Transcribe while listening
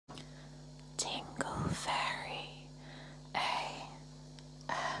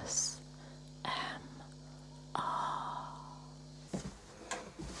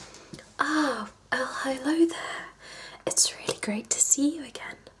hello there. It's really great to see you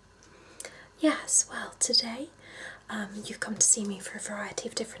again. Yes, well, today you've come to see me for a variety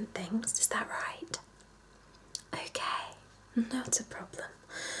of different things, is that right? Okay, not a problem.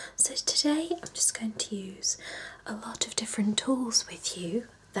 So today I'm just going to use a lot of different tools with you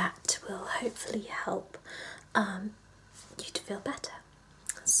that will hopefully help you to feel better.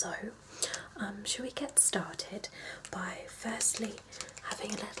 So, shall we get started by firstly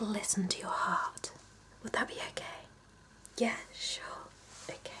having a little listen to your heart? Would that be okay? Yeah, sure.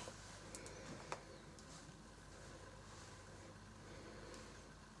 Okay.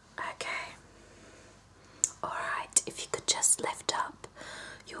 Okay. Alright, if you could just lift up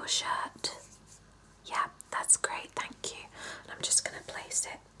your shirt. Yeah, that's great, thank you. And I'm just going to place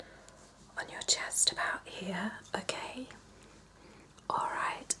it on your chest about here, okay?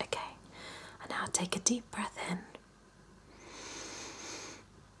 Alright, okay. And now take a deep breath in.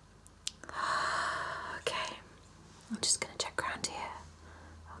 Okay. I'm just going to check around here.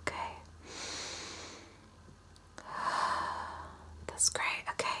 Okay. That's great,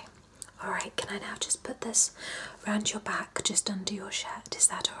 okay. Alright, can I now just put this around your back, just under your shirt? Is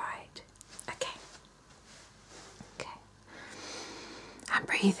that alright? Okay. Okay. And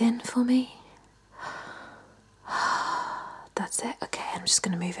breathe in for me. That's it. Okay, I'm just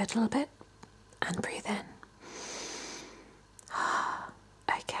going to move it a little bit and breathe in.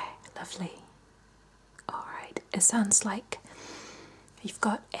 Okay, lovely. Alright, it sounds like you've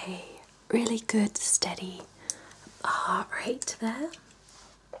got a really good steady heart rate there.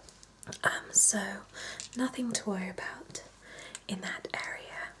 So nothing to worry about in that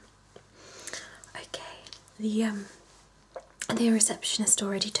area. Okay, the receptionist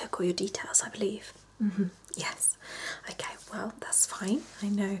already took all your details, I believe. Yes. Okay, well, that's fine. I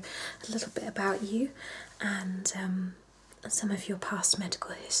know a little bit about you and some of your past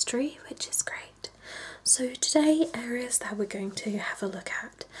medical history, which is great. So today, areas that we're going to have a look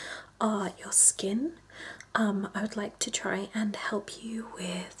at are your skin. I would like to try and help you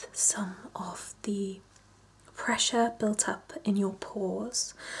with some of the pressure built up in your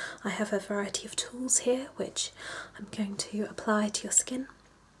pores. I have a variety of tools here which I'm going to apply to your skin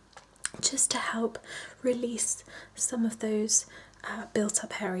just to help release some of those built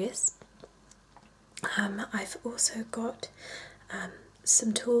up areas. I've also got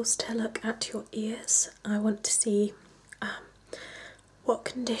some tools to look at your ears. I want to see what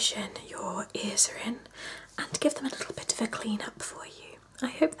condition your ears are in and give them a little bit of a clean up for you. I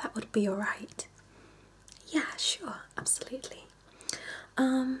hope that would be alright. Yeah, sure, absolutely.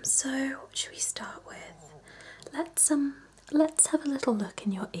 So what should we start with? Let's have a little look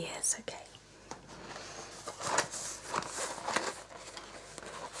in your ears, okay?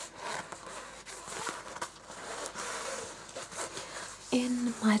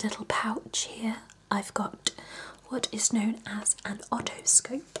 In my little pouch here, I've got what is known as an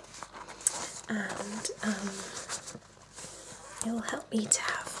otoscope, and it will help me to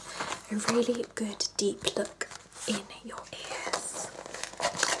have a really good deep look in your ears.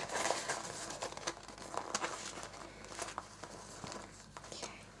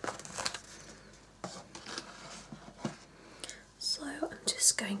 Okay. So I'm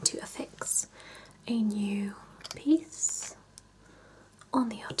just going to affix a new piece on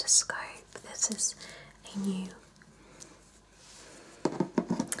the otoscope. This is a new.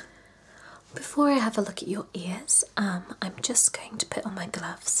 Before I have a look at your ears, I'm just going to put on my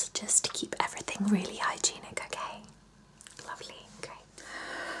gloves just to keep everything really hygienic, okay? Lovely, great.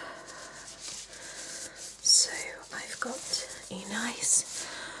 So I've got a nice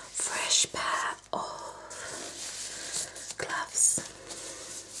fresh pair of gloves.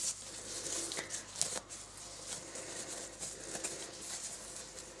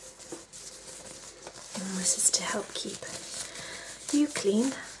 And this is to help keep you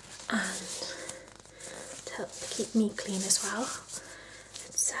clean and to help keep me clean as well.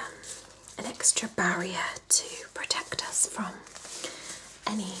 It's an extra barrier to protect us from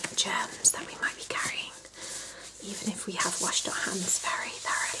any germs that we might be carrying, even if we have washed our hands very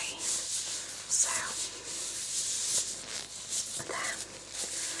thoroughly. So, there.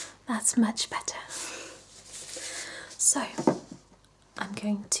 That's much better. So, I'm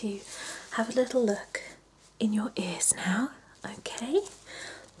going to have a little look in your ears now, okay?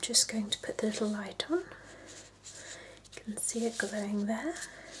 I'm just going to put the little light on. You can see it glowing there,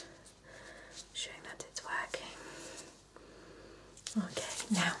 showing that it's working. Okay,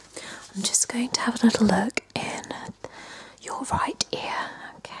 now I'm just going to have a little look in your right ear,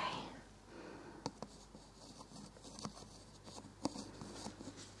 okay?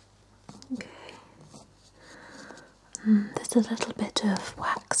 Okay. There's a little bit of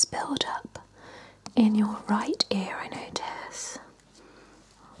wax build up in your right ear, I notice.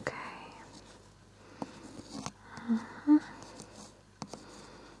 Okay.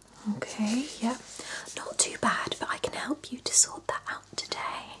 Okay, yeah. Not too bad, but I can help you to sort that out today.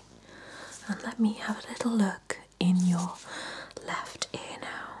 And let me have a little look in your left ear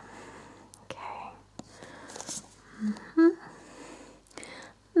now. Okay.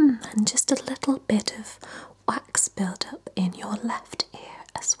 And just a little bit of wax build up in your left ear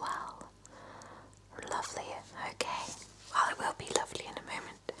as well. Lovely. Okay. Well, it will be lovely in a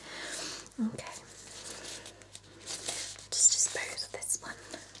moment. Okay. Just dispose of this one.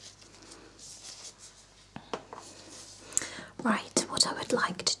 Right, what I would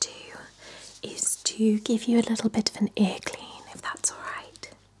like to do is to give you a little bit of an ear clean, if that's alright.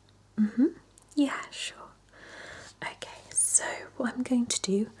 Yeah, sure. Okay, so what I'm going to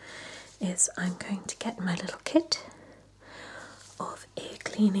do is I'm going to get my little kit of ear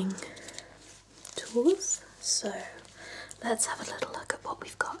cleaning tools. So let's have a little look at what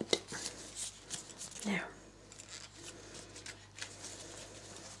we've got. Now,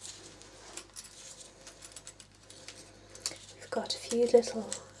 we've got a few little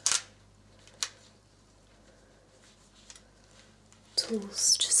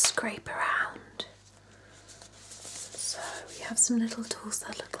tools to scrape around. So we have some little tools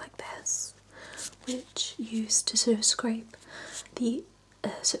that look like this, which use to sort of scrape the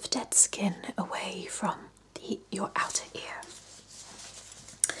sort of dead skin away from your outer ear.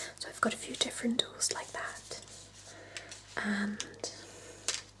 So I've got a few different tools like that, and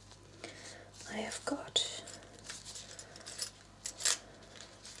I have got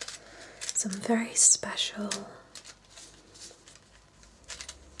some very special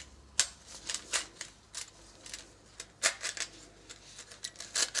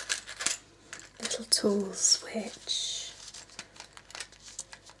little tools which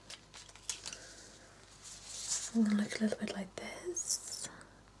I'm going to look a little bit like this,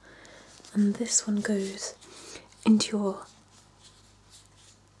 and this one goes into your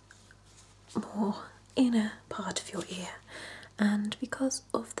more inner part of your ear, and because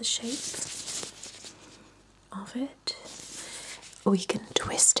of the shape of it we can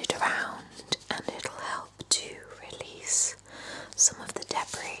twist it around and it'll help to release some of the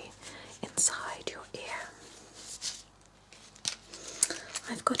debris inside your ear.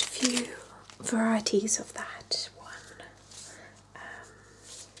 I've got a few varieties of that one.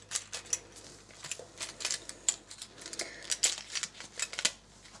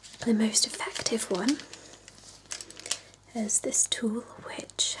 The most effective one is this tool,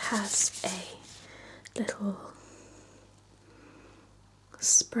 which has a little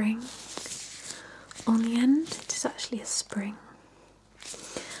spring on the end. It is actually a spring,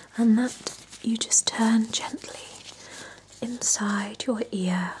 and that you just turn gently inside your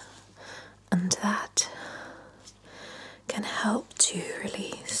ear, and that can help to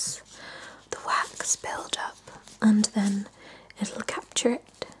release the wax build up, and then it'll capture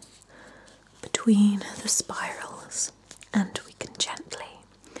it between the spirals and we can gently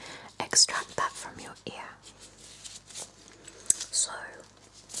extract that from your ear. So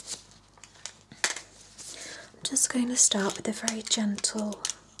I'm just going to start with a very gentle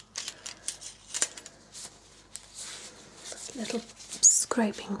little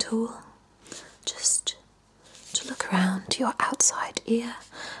scraping tool, just to look around your outside ear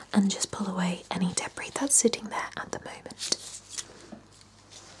and just pull away any debris that's sitting there at the moment.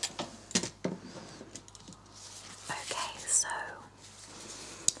 Okay, so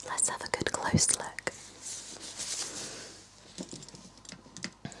let's have a good close look.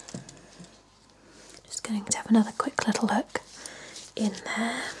 Just going to have another quick little look in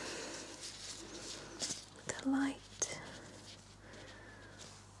there with the light.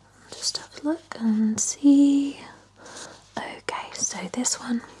 Just have a look and see. Okay, so this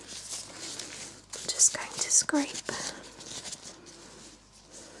one I'm just going to scrape.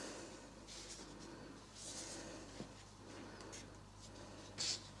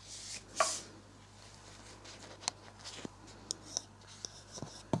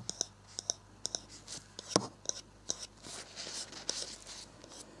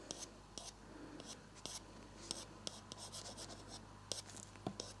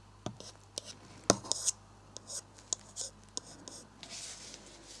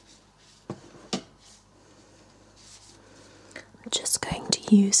 I'm just going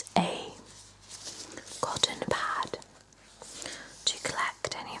to use a cotton pad to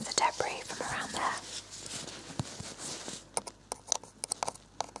collect any of the debris from around there.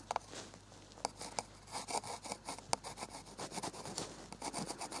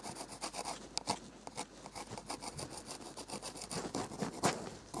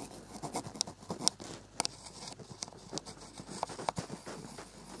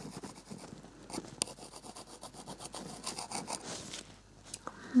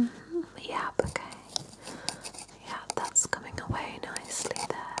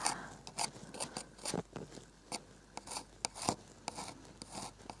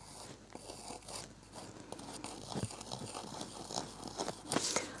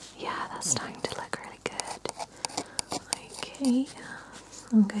 starting to look really good. Okay,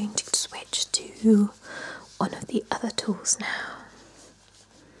 I'm going to switch to one of the other tools now.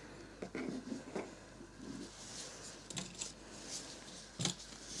 I'm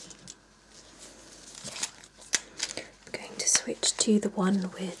going to switch to the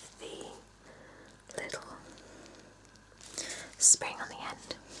one with the little spring on the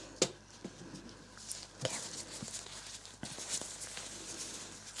end. Okay.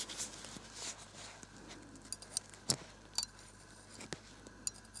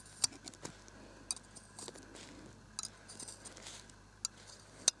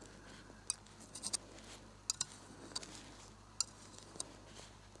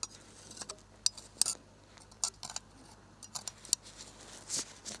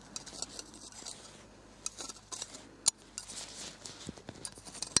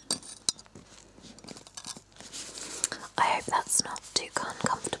 I hope that's not too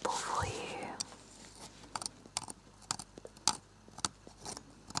uncomfortable for you.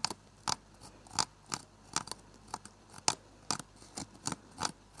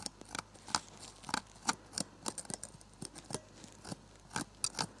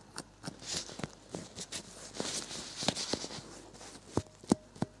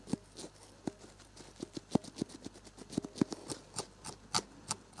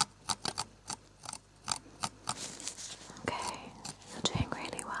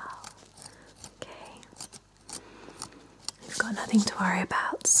 Nothing to worry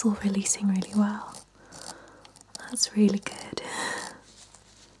about, it's all releasing really well. That's really good.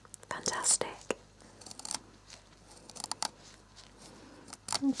 Fantastic.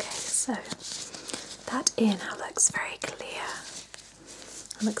 Okay, so that ear now looks very clear.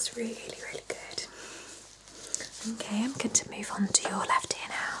 It looks really, really good. Okay, I'm going to move on to your left ear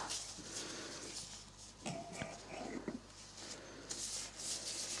now.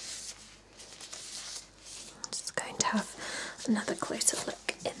 I'm just going to have another closer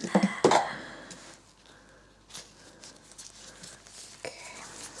look in there.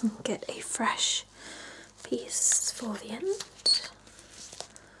 Okay, get a fresh piece for the end.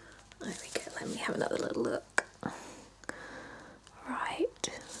 There we go, let me have another little look. Right.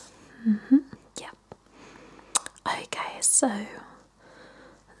 Yep. Okay, so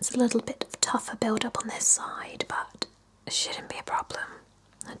there's a little bit of tougher build up on this side, but it shouldn't be a problem.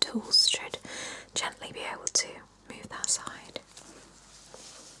 The tools should gently be able to move that side.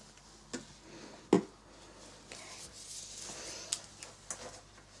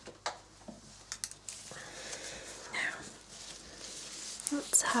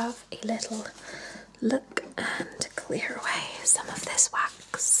 Let's have a little look and clear away some of this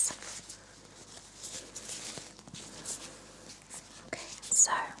wax. Okay,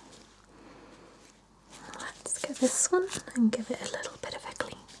 so let's get this one and give it a little bit of a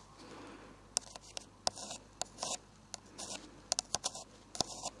clean.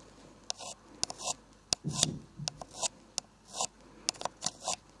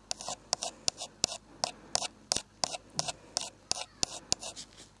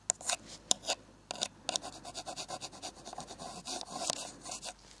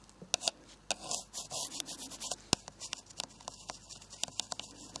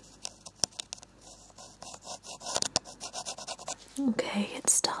 Okay,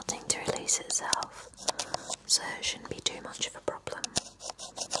 it's starting to release itself, so it shouldn't be too much of a problem.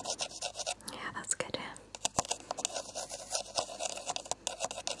 Yeah, that's good.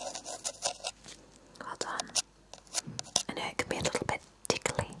 Well done. I know it can be a little bit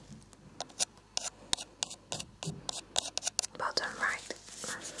tickly. Well done, right.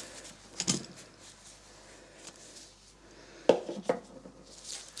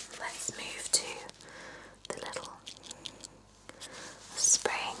 Let's move to the little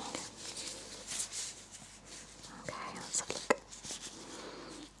spring. Okay, let's have a look.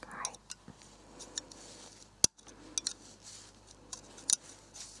 Alright.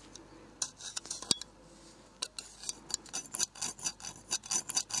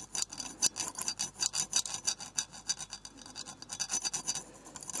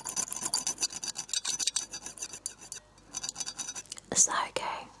 Is that okay?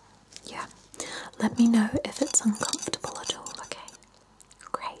 Yeah. Let me know if it's uncomfortable at all, okay?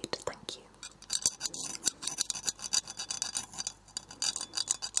 Great, thank you.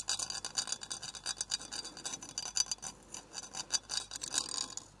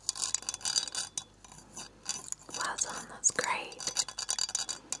 Well done, that's great.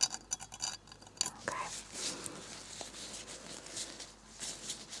 Okay.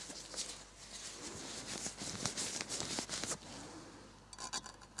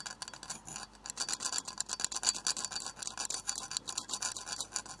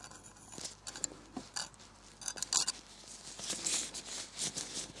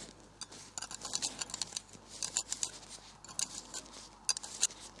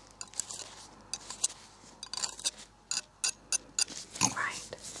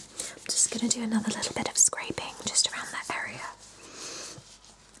 going to do another little bit of scraping just around that area.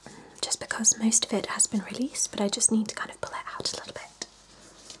 Just because most of it has been released, but I just need to kind of pull it out a little bit.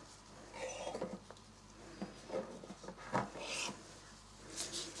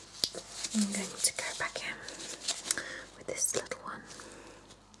 I'm going to go back in with this little one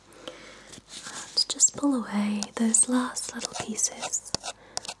and just pull away those last little pieces,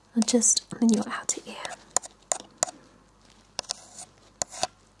 and just in your outer ear.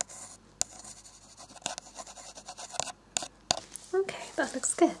 Okay, that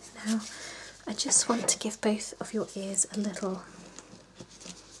looks good. Now I just want to give both of your ears a little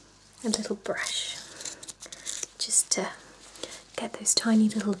brush, just to get those tiny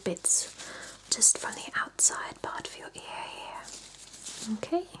little bits just from the outside part of your ear here.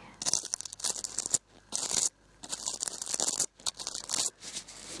 Okay.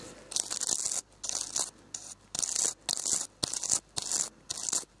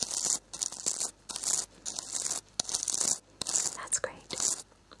 That's great.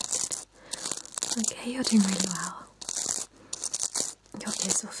 Okay, you're doing really well. Your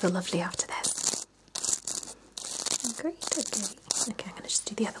ears will feel lovely after this. Great, okay. Okay, I'm going to just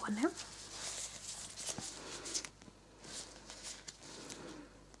do the other one now.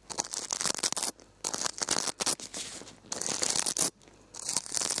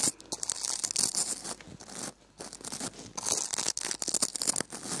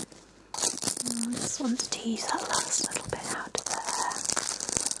 I just want to tease that last little bit out of there.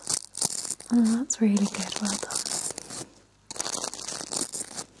 Oh, that's really good, well done.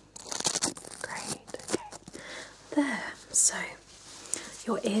 Great, okay. There, so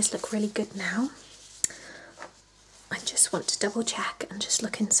your ears look really good now. I just want to double check and just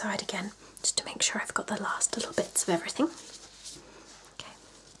look inside again, just to make sure I've got the last little bits of everything. Okay.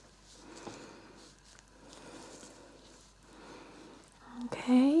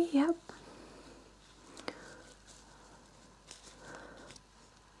 Okay, yep.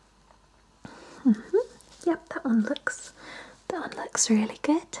 Yep, that one looks really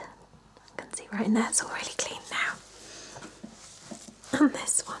good. I can see right in there, it's all really clean now. And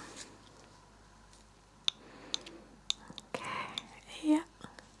this one. Okay, yep.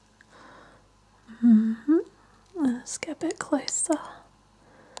 Let's get a bit closer.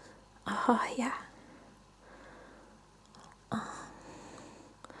 Aha, yeah. Oh.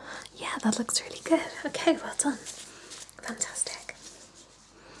 Yeah, that looks really good. Okay, well done. Fantastic.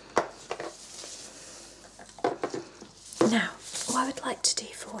 Now, what I would like to do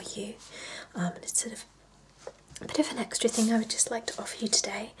for you, it's sort of a bit of an extra thing I would just like to offer you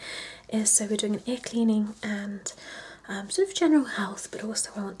today, is so we're doing an ear cleaning and sort of general health, but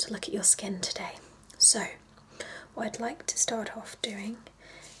also I want to look at your skin today. So, what I'd like to start off doing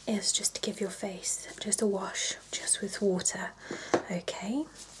is just to give your face just a wash, just with water, okay?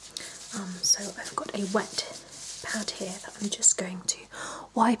 So I've got a wet pad here that I'm just going to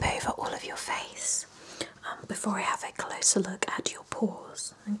wipe over all of your face before I have a closer look at your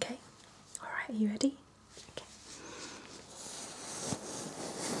pores, okay? Alright, are you ready? Okay.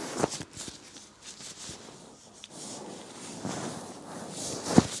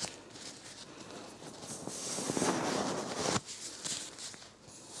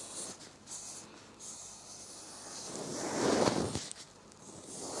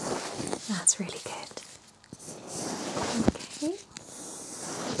 That's really good. Okay,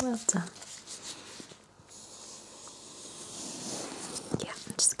 well done. Yeah,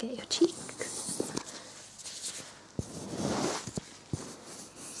 just get your cheeks.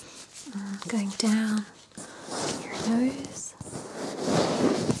 Going down your nose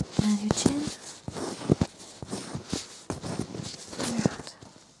and your chin.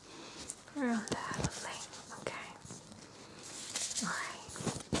 Around there, lovely. Okay. Alright.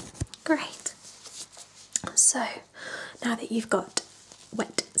 Great. So, now that you've got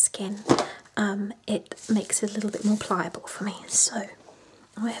wet skin, it makes it a little bit more pliable for me. So,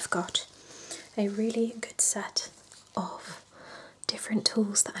 I have got a really good set of different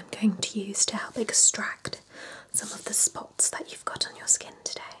tools that I'm going to use to help extract some of the spots that you've got on your skin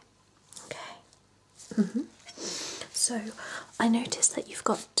today. Okay. So I noticed that you've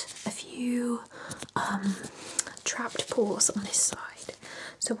got a few trapped pores on this side.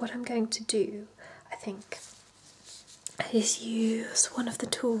 So what I'm going to do, I think, is use one of the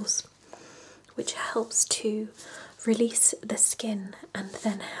tools which helps to release the skin and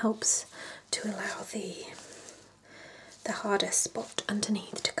then helps to allow the harder spot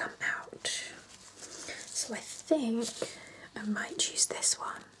underneath to come out. So I think I might use this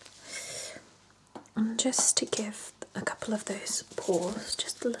one, and just to give a couple of those pores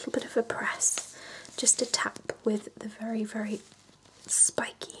just a little bit of a press, just to tap with the very, very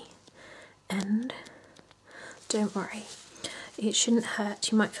spiky end. Don't worry, it shouldn't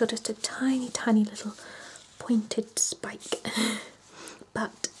hurt. You might feel just a tiny, tiny little pointed spike.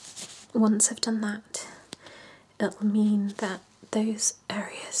 But once I've done that, it'll mean that those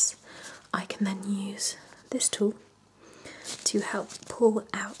areas I can then use this tool to help pull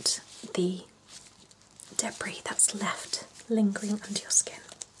out the debris that's left lingering under your skin.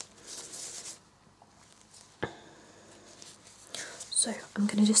 So I'm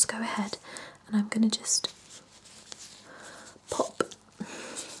going to just go ahead and I'm going to just pop.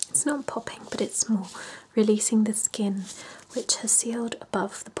 It's not popping, but it's more releasing the skin which has sealed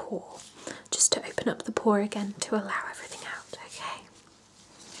above the pore, just to open up the pore again to allow everything out, okay?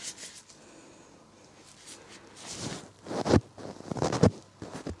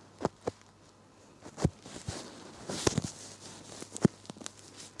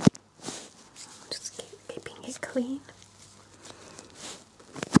 Just keeping it clean.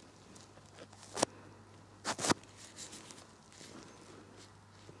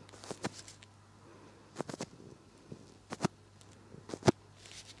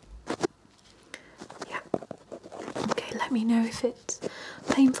 Let me know if it's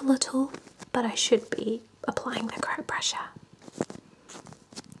painful at all, but I should be applying the correct pressure.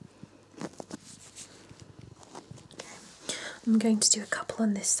 Okay. I'm going to do a couple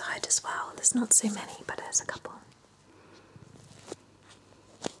on this side as well. There's not so many, but there's a couple.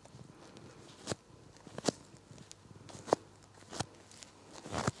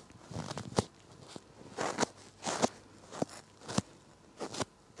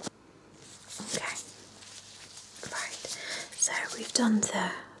 So we've done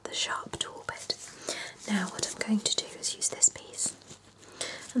the sharp tool bit. Now what I'm going to do is use this piece.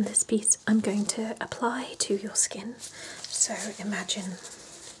 And this piece I'm going to apply to your skin. So imagine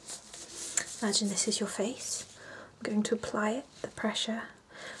this is your face. I'm going to apply it, the pressure,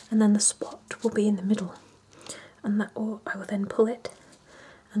 and then the spot will be in the middle. And I will then pull it,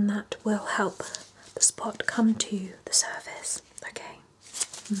 and that will help the spot come to the surface. Okay.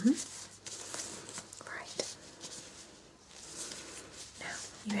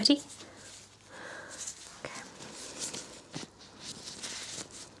 You ready? Okay.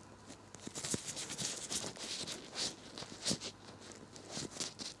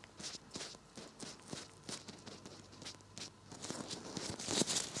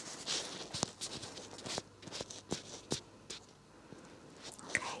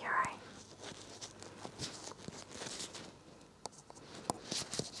 Okay, you're right.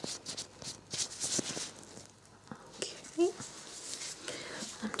 Okay.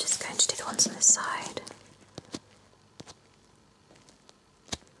 I'm just going to do the ones on this side.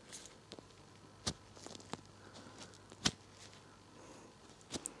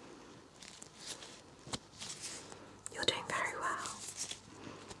 You're doing very well.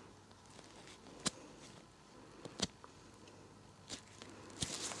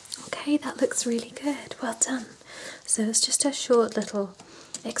 Okay, that looks really good. Well done. So it's just a short little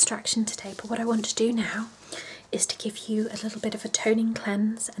extraction today, but what I want to do now is to give you a little bit of a toning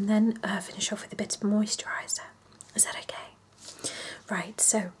cleanse and then finish off with a bit of moisturiser. Is that okay? Right,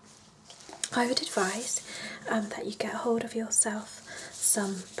 so I would advise that you get hold of yourself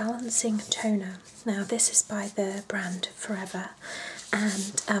some balancing toner. Now this is by the brand Forever,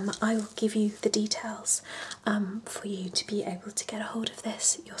 and I will give you the details for you to be able to get a hold of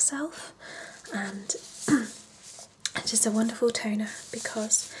this yourself. And it is a wonderful toner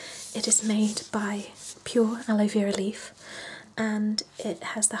because it is made by pure aloe vera leaf, and it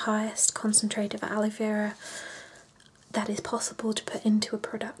has the highest concentrate of aloe vera that is possible to put into a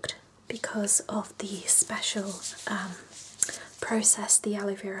product because of the special process the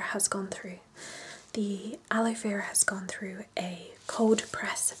aloe vera has gone through. The aloe vera has gone through a cold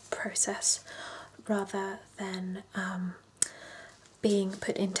press process rather than being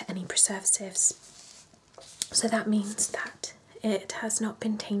put into any preservatives. So that means that it has not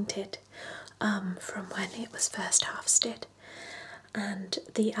been tainted from when it was first harvested. And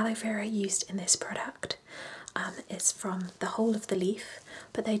the aloe vera used in this product is from the whole of the leaf,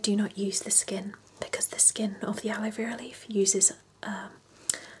 but they do not use the skin because the skin of the aloe vera leaf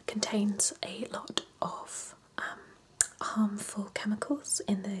contains a lot of harmful chemicals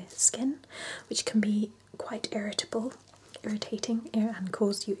in the skin, which can be quite irritating and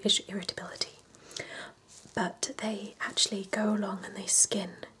cause you irritability. But they actually go along and they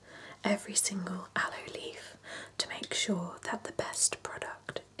skin every single aloe leaf to make sure that the best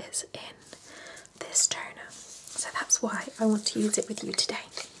product is in this toner. So that's why I want to use it with you today.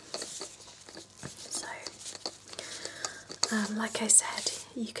 So, like I said,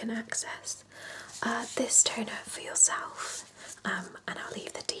 you can access this toner for yourself and I'll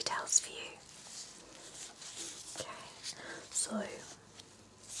leave the details for you. Okay, so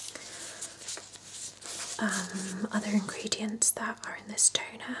other ingredients that are in this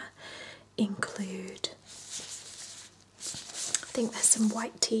toner include, I think there's some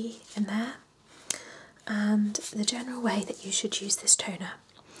white tea in there, and the general way that you should use this toner,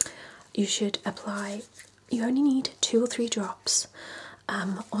 you should apply, you only need 2 or 3 drops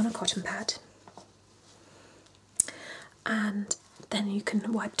on a cotton pad, and then you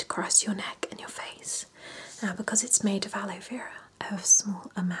can wipe it across your neck and your face. Now, because it's made of aloe vera, a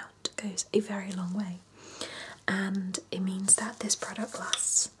small amount goes a very long way, and it means that this product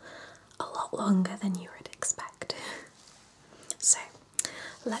lasts a lot longer than you would expect. So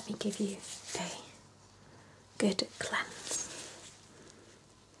let me give you a good cleanse.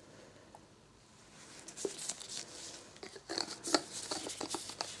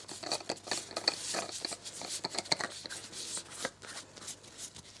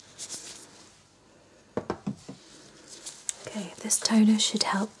 Okay, this toner should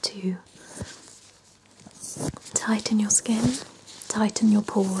help to tighten your skin, tighten your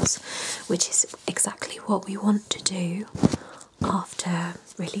pores, which is exactly what we want to do after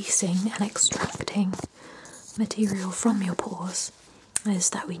releasing and extracting material from your pores, is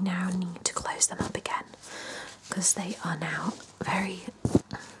that we now need to close them up again, because they are now very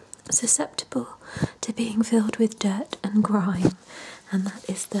susceptible to being filled with dirt and grime, and that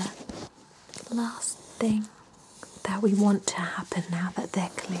is the last thing that we want to happen now that they're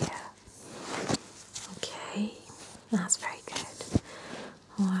clear. Okay, that's very good.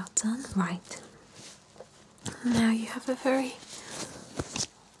 Well done. Right. Now you have a very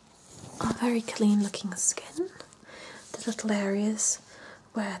clean looking skin. The little areas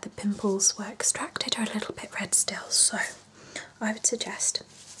where the pimples were extracted are a little bit red still, so I would suggest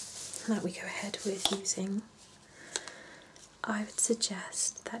that we go ahead with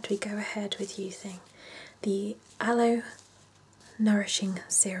using the Aloe Nourishing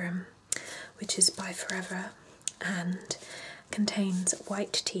Serum, which is by Forever and contains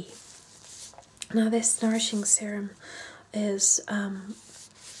white tea. Now, this nourishing serum is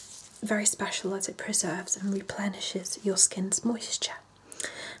very special as it preserves and replenishes your skin's moisture,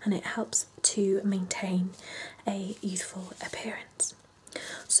 and it helps to maintain a youthful appearance.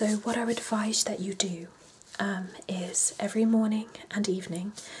 So what I would advise that you do is every morning and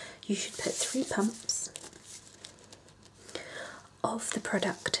evening you should put 3 pumps of the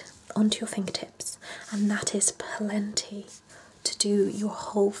product onto your fingertips, and that is plenty to do your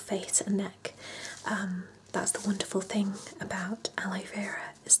whole face and neck. That's the wonderful thing about aloe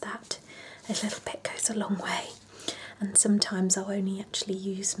vera, is that a little bit goes a long way, and sometimes I'll only actually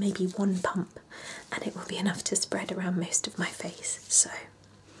use maybe 1 pump and it will be enough to spread around most of my face. So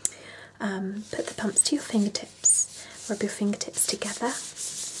put the pumps to your fingertips, rub your fingertips together,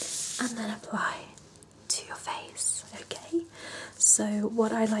 and then apply to your face. Okay, so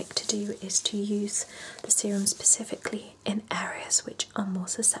what I like to do is to use the serum specifically in areas which are more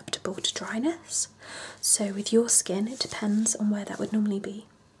susceptible to dryness. So with your skin, it depends on where that would normally be.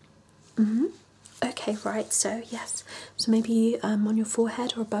 Okay, right, so yes, so maybe on your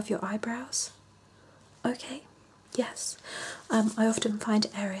forehead or above your eyebrows. Okay, yes. I often find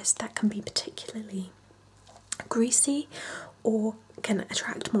areas that can be particularly greasy or can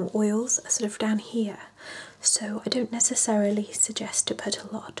attract more oils sort of down here, so I don't necessarily suggest to put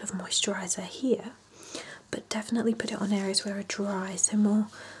a lot of moisturiser here, but definitely put it on areas where are dry, so more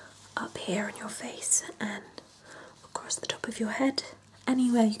up here on your face and across the top of your head,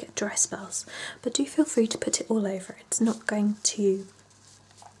 anywhere you get dry spells. But do feel free to put it all over. It's not going to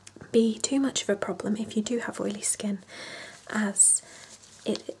be too much of a problem if you do have oily skin, as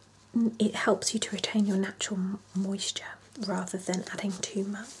it helps you to retain your natural moisture rather than adding too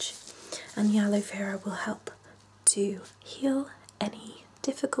much, and the aloe vera will help to heal any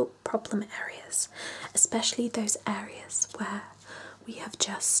difficult problem areas, especially those areas where we have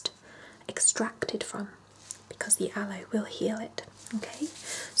just extracted from, because the aloe will heal it. Okay,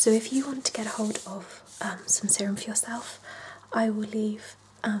 so if you want to get a hold of some serum for yourself, I will leave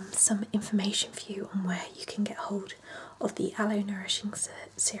some information for you on where you can get hold of the Aloe Nourishing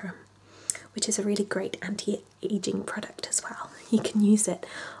Serum, which is a really great anti-aging product as well. You can use it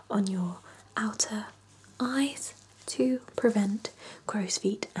on your outer eyes to prevent crow's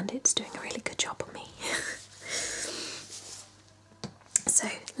feet, and it's doing a really good job on me. So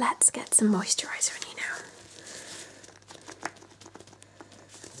let's get some moisturiser on you now.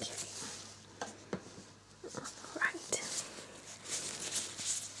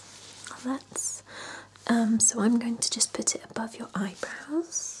 Let's, so I'm going to just put it above your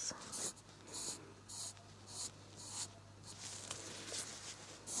eyebrows.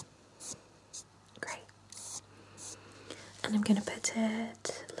 And I'm going to put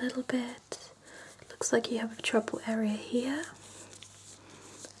it a little bit. Looks like you have a trouble area here.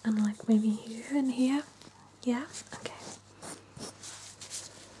 And like maybe here and here. Yeah? Okay.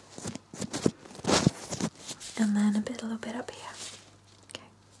 And then a little bit up here. Okay.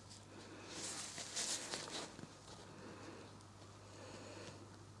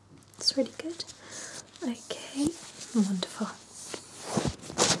 That's really good. Okay, wonderful.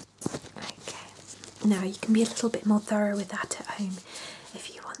 Okay, now you can be a little bit more thorough with that at home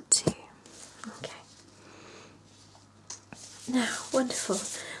if you want to. Okay. Now, wonderful.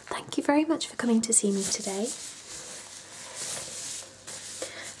 Thank you very much for coming to see me today.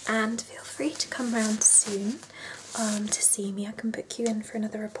 And feel free to come round soon to see me. I can book you in for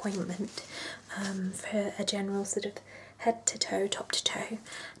another appointment for a general sort of head to toe, top to toe.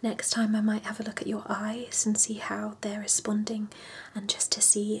 Next time I might have a look at your eyes and see how they're responding, and just to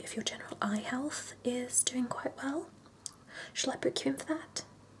see if your general eye health is doing quite well. Shall I book you in for that?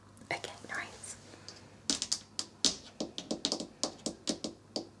 Okay, nice.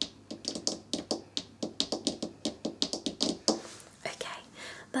 Okay,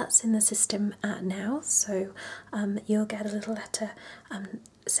 that's in the system now, so you'll get a little letter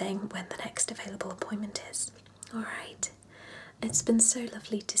saying when the next available appointment is. Alright, it's been so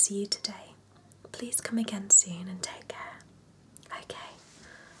lovely to see you today. Please come again soon and take care.